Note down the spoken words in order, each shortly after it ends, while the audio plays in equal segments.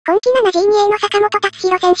今季 7G2A の坂本達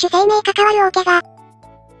弘選手生命関わる大怪我。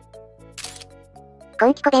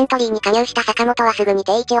今季コベントリーに加入した坂本はすぐに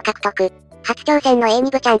定位置を獲得。初挑戦の A2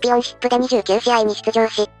 部チャンピオンシップで29試合に出場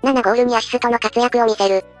し、7ゴール2アシストの活躍を見せ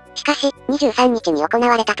る。しかし、23日に行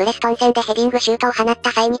われたプレストン戦でヘディングシュートを放っ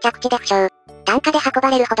た際に着地で負傷。担架で運ば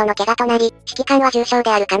れるほどの怪我となり、指揮官は重傷で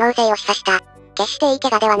ある可能性を示唆した。決していい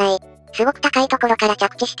怪我ではない。すごく高いところから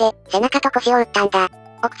着地して、背中と腰を打ったんだ。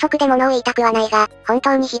憶測で物を言いたくはないが、本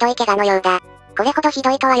当にひどい怪我のようだ。これほどひ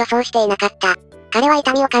どいとは予想していなかった。彼は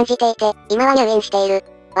痛みを感じていて、今は入院している。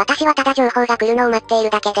私はただ情報が来るのを待ってい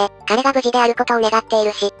るだけで、彼が無事であることを願ってい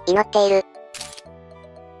るし、祈っている。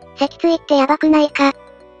脊椎ってやばくないか。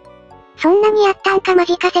そんなにやったんか。マ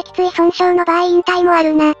ジか。脊椎損傷の場合引退もあ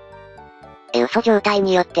るな。嘘状態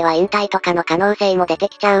によっては引退とかの可能性も出て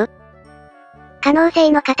きちゃう？可能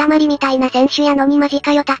性の塊みたいな選手やのにマジ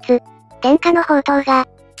かよ。立つ。天下の宝刀が。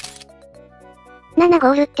7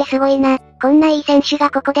ゴールってすごいな。こんないい選手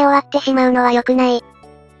がここで終わってしまうのは良くない。伊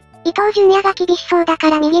東純也が厳しそうだ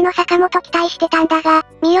から右の坂本期待してたんだが、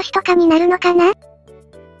三好とかになるのかな？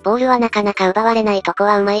ボールはなかなか奪われないとこ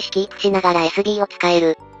はうまいしキープしながら SB を使え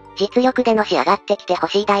る。実力でのし上がってきてほ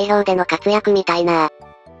しい代表での活躍みたいな。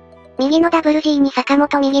右のダブル G に坂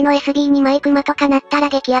本、右の SB にマイクマとかなったら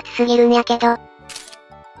激アツすぎるんやけど。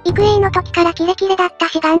育英の時からキレキレだった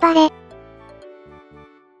し頑張れ。